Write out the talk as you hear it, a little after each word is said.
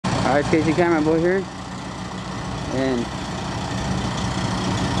Alright, Casey camera boy here. And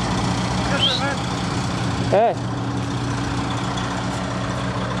hey.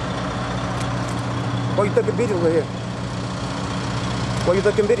 Why you taking video right here? Why you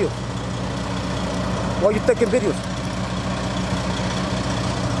taking videos? Why you taking videos?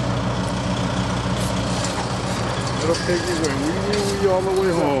 It'll take you when you all the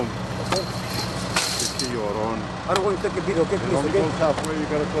way home. Okay. I don't want you to take a video, okay? Please, okay? Close halfway, you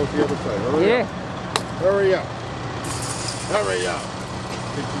gotta close the other side. Hurry up. Hurry up.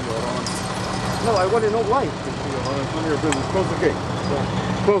 No, I want to know why. It's none of your business. Close the gate.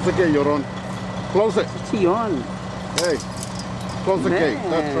 Close the gate, Yoron. Close it. Tion. Hey, close the gate.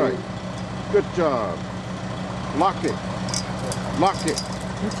 That's right. Good job. Lock it. Lock it.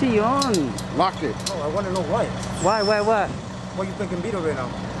 Tion. Lock it. No, I want to know why. Why? Why you taking video right now?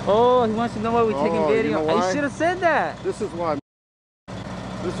 Oh, he wants to know why we're taking video. You know why? I should have said that. This is why.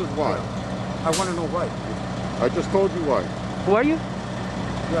 This is why. I want to know why. I just told you why. Who are you?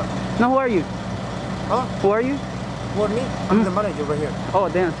 Yeah. No, who are you? Huh? Who are you? Who are me? I'm the manager right here. Oh,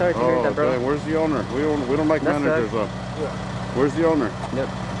 damn, sorry to hear that, bro. Dang, where's the owner? We don't like That's managers. Yeah. Where's the owner? Yep.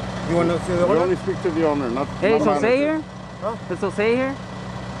 You want to see the We owner? only speak to the owner, not Hey, not is Jose manager. here? Huh? Is Jose here?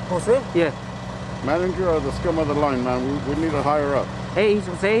 Jose? Yeah. Manager or the scum of the line, man. We need a higher up. Hey, is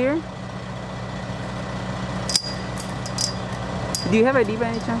Jose here? Do you have ID by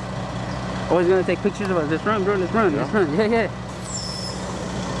any chance? Oh, he's gonna take pictures of us. Let's run, bro. Let's run. Yeah? Let's run. Yeah.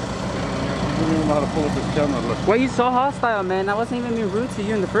 You don't even know how to pull up this camera. Look. Why you so hostile, man? I wasn't even being rude to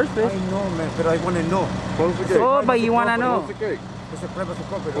you in the first place. I know, man, but I want to know. Close the gate. Oh, but you wanna know? Close the gate. It's a privacy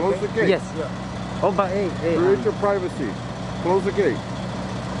property, Close okay? the gate. Yes. Yeah. Oh, but hey. Create your privacy. Close the gate.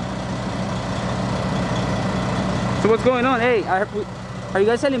 So what's going on? Hey, are you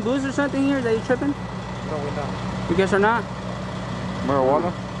guys selling booze or something here? That you tripping? No, we're not. You guys are not?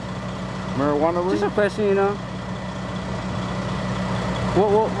 Marijuana? Marijuana Just a ring? question, you know.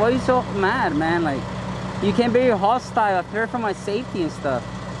 Why are you so mad, man? Like, you can't be hostile. I fear for my safety and stuff.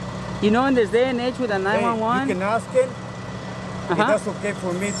 You know, in this day and age with a 911. Hey, you can ask him. If that's okay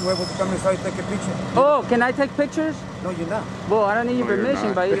for me to be able to come inside and take a picture. Oh, can I take pictures? No, you're not. Well, I don't need your No, you're permission,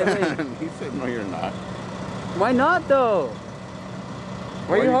 not. but either way. He said, no, you're not. Why not, though?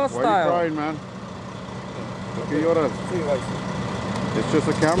 Why are you hostile? Why are you crying, man? Okay, Yoda. See you guys. It's just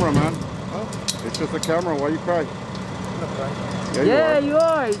a camera, man. Huh? It's just a camera. Why you crying? I'm not crying. Yeah, you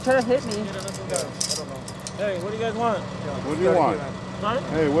are. You try to hit me. I don't know. Hey, what do you guys want? What do you want? Huh?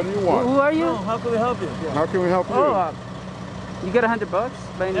 Hey, what do you want? Who are you? No, how can we help you? How can we help you? Oh, you got $100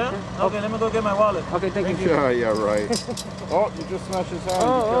 by any Yeah? chance? Okay, let me go get my wallet. Okay, thank you. Yeah, right. Oh, you just smashed his hand. Be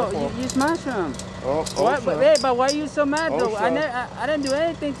Oh, careful. you smashed him. Oh, What? sir. Hey, but why are you so mad, bro? Oh, I sir. didn't do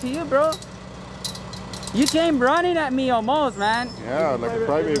anything to you, bro. You came running at me almost, man. Yeah, like a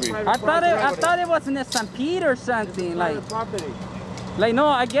crybaby. I thought it was in a Stampede or something. Like, property. no,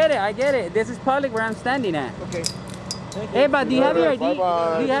 I get it. This is public where I'm standing at. Okay. Hey, but do you have your ID?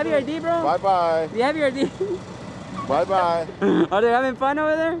 Bye-bye. Do you have your ID, bro? Bye-bye. Do you have your ID? Bye-bye. Are they having fun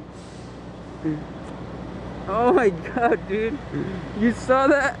over there? Oh my god, dude. You saw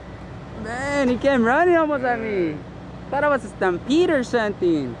that? Man, he came running almost at me. Thought it was a Stampede or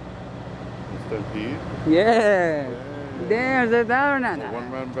something. Stampede? Yeah. Damn, is that that or not?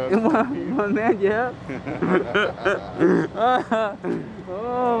 One-man band. One man, yeah.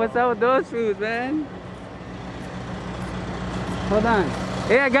 Oh, what's up with those foods, man? Hold on.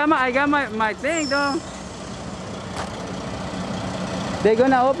 Hey, I got my thing though. They're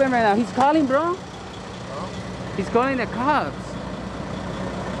gonna open right now. He's calling, bro. He's calling the cops.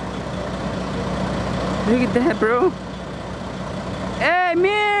 Look at that, bro. Hey,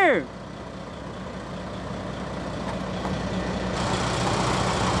 Mir!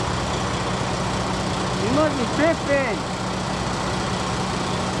 You must be tripping.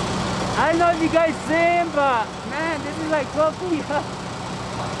 I don't know if you guys see him, but man, this is like 12 feet up.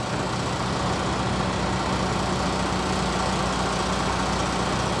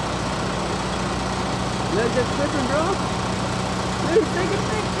 Look, just tripping, bro. Look, he's taking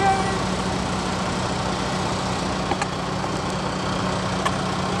pictures.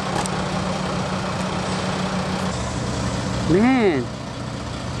 Man.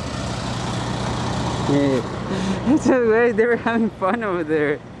 Yeah. It's so great. They were having fun over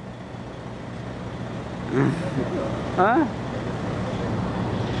there. Huh?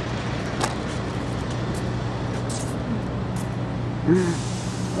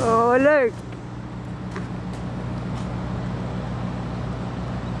 Oh, look.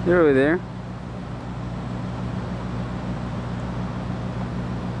 They're over there.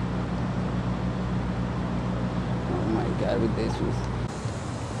 Oh my god, with this was.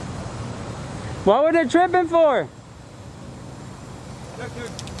 What were they tripping for? Look, dude.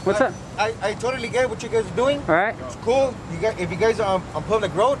 What's up? I totally get what you guys are doing. All right. It's cool. If you guys are on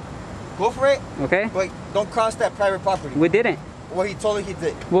public road, go for it. Okay. But don't cross that private property. We didn't. Well, he told he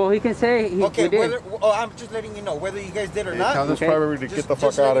did. Well, he can say we did. Whether, I'm just letting you know whether you guys did or not. Tell this Okay. crybaby to get the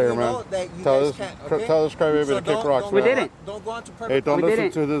fuck out of here, man. Tell this crybaby to kick rocks, We man. didn't. Don't go on to private Hey, don't We listen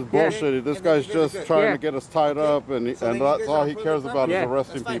didn't. to this Yeah. bullshit. This And guy's then you guys just are good. trying Yeah. to get us tied up, and So then you that's guys all are he good cares with about that? is Yeah.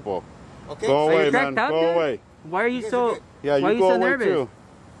 arresting That's fine. people. Okay? Go Are you away, man. cracked out, Go dude? away. Why are you You guys so? are good. Yeah, Why you are you go so away nervous? too.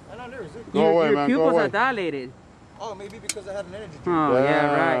 I'm not nervous, dude. Go away, Your man. Go pupils away. are dilated. Oh, maybe because I had an energy drink. Oh yeah,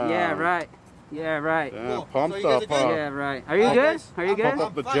 right. Yeah, Damn. right. Yeah, right. Yeah, Cool. pumped So you guys up, are good? huh? Yeah, right. Are you Alright, good? guys. Are you I'm good? Pump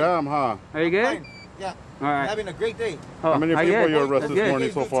up the fine. jam, huh? Are you good? Fine. Yeah. All I'm right. having a great day. Oh, How many are people you you good? arrested That's this good.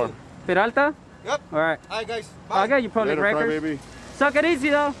 morning so far? Peralta? Yep. All right. All right, guys. Bye. I got your public Later, records. crybaby. Suck it easy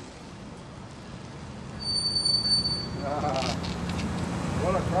though.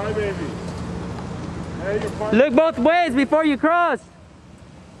 What a crybaby. Hey, you're fine. Look both ways before you cross.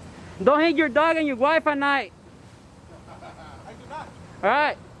 Don't hit your dog and your wife at night. I do not. All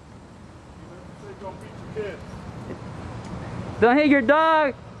right. Don't beat your kids. Don't hit your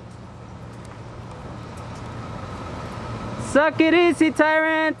dog. Suck it easy,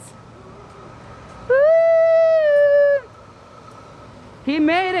 tyrants. Woo! He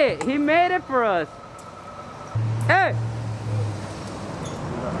made it. He made it for us. Hey.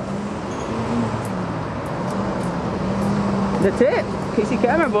 The tip. Casey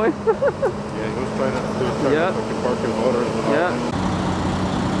camera boy. Yeah, he was trying to Yep. fucking park his motors and all Yeah.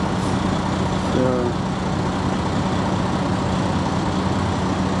 that.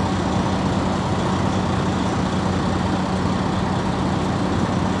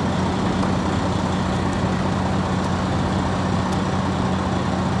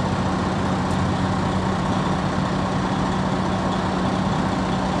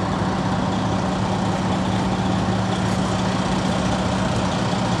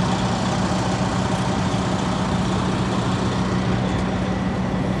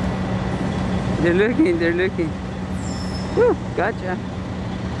 They're looking, they're looking. Whew, gotcha.